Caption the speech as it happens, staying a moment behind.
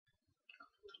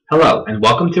Hello, and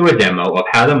welcome to a demo of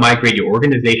how to migrate your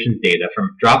organization's data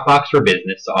from DropBox for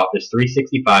Business to Office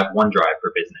 365 OneDrive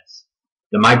for Business.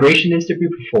 The migration is to be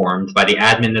performed by the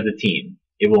admin of the team.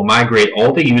 It will migrate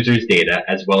all the user's data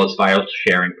as well as file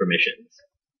sharing permissions.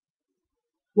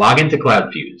 Log into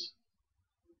CloudFuze.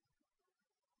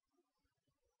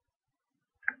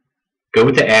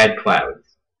 Go to Add Clouds.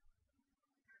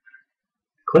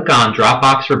 Click on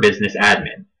DropBox for Business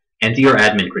Admin. Enter your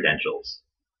admin credentials.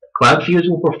 CloudFuze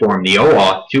will perform the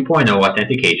OAuth 2.0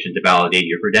 authentication to validate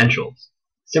your credentials.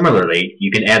 Similarly,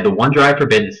 you can add the OneDrive for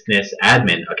Business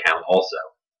admin account also.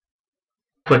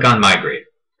 Click on Migrate.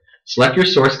 Select your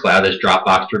source cloud as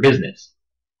DropBox for Business.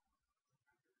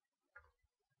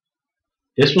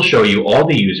 This will show you all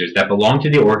the users that belong to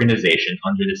the organization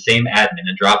under the same admin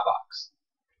in DropBox.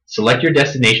 Select your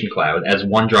destination cloud as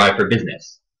OneDrive for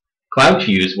Business.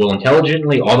 CloudFuze will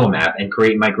intelligently automap and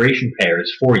create migration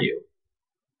pairs for you.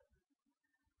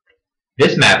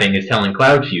 This mapping is telling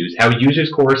CloudFuze how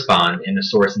users correspond in the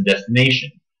source and destination,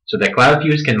 so that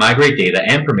CloudFuze can migrate data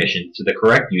and permissions to the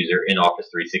correct user in Office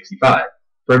 365.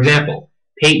 For example,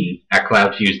 Peyton at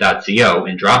cloudfuse.co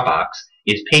in DropBox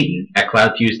is Peyton at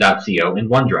cloudfuse.co in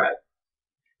OneDrive.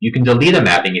 You can delete a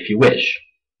mapping if you wish.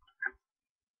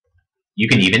 You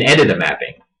can even edit a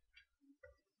mapping.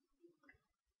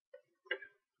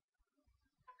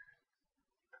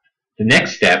 The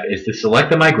next step is to select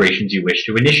the migrations you wish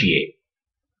to initiate.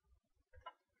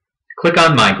 Click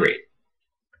on Migrate.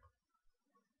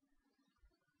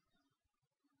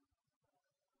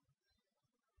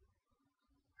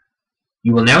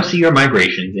 You will now see your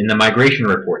migrations in the Migration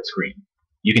Report screen.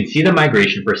 You can see the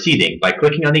migration proceeding by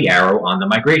clicking on the arrow on the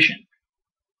migration.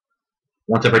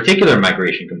 Once a particular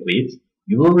migration completes,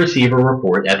 you will receive a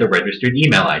report at the registered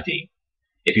email ID.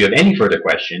 If you have any further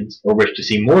questions or wish to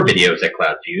see more videos at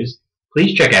CloudFuze,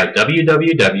 please check out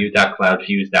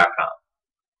www.cloudfuse.com.